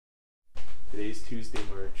Today's Tuesday,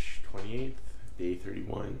 March 28th, day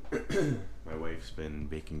 31. My wife's been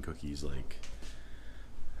baking cookies like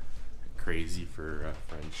crazy for a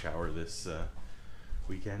friend's shower this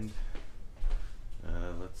weekend.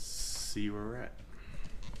 Let's see where we're at.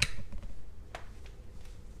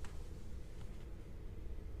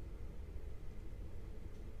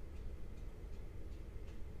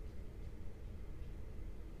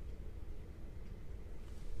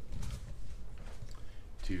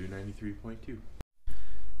 $293.2.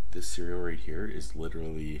 This cereal right here is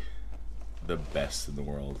literally the best in the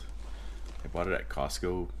world. I bought it at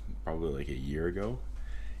Costco probably like a year ago,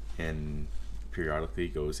 and periodically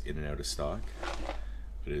goes in and out of stock.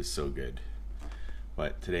 It is so good.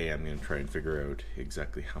 But today I'm going to try and figure out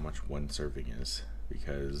exactly how much one serving is,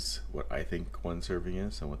 because what I think one serving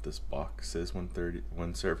is and what this box says one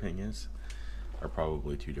serving is are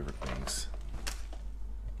probably two different things.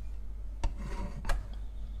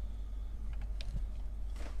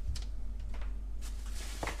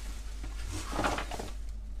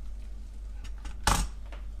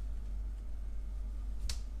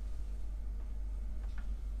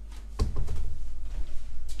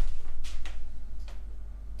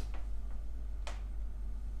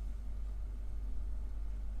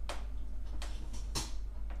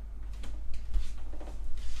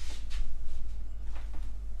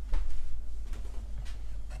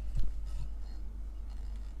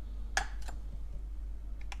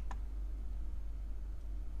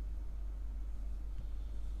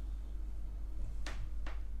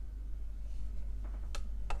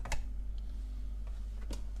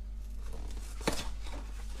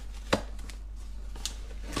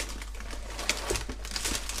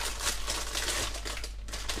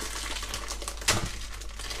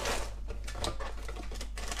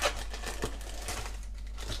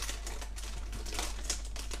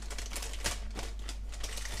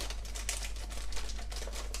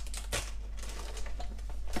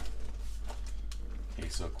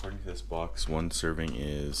 So according to this box, one serving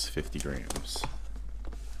is 50 grams.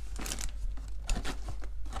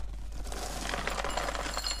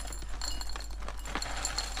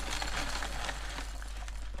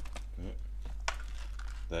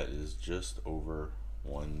 That is just over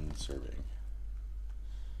one serving,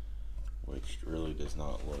 which really does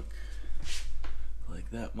not look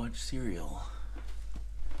like that much cereal.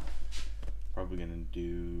 Probably gonna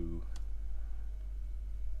do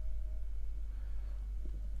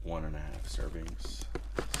 1.5 servings.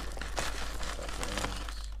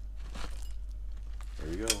 There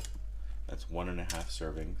we go. That's 1.5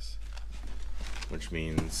 servings, which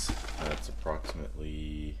means that's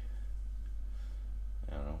approximately,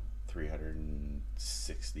 I don't know,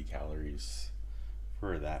 360 calories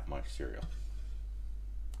for that much cereal.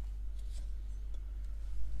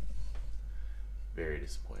 Very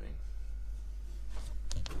disappointing.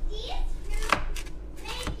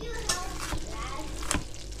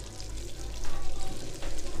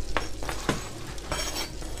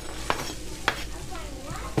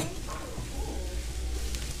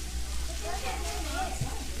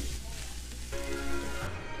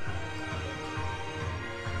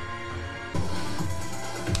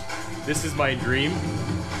 This is my dream,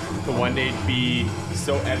 to one day be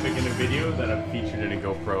so epic in a video that I'm featured in a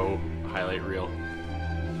GoPro highlight reel.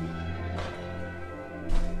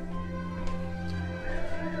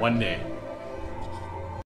 One day.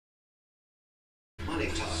 Money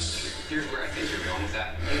talks. Here's where I think you're going with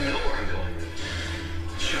that. You know where I'm going.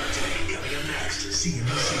 Shark Tank coming up next.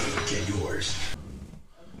 CNBC. Get yours.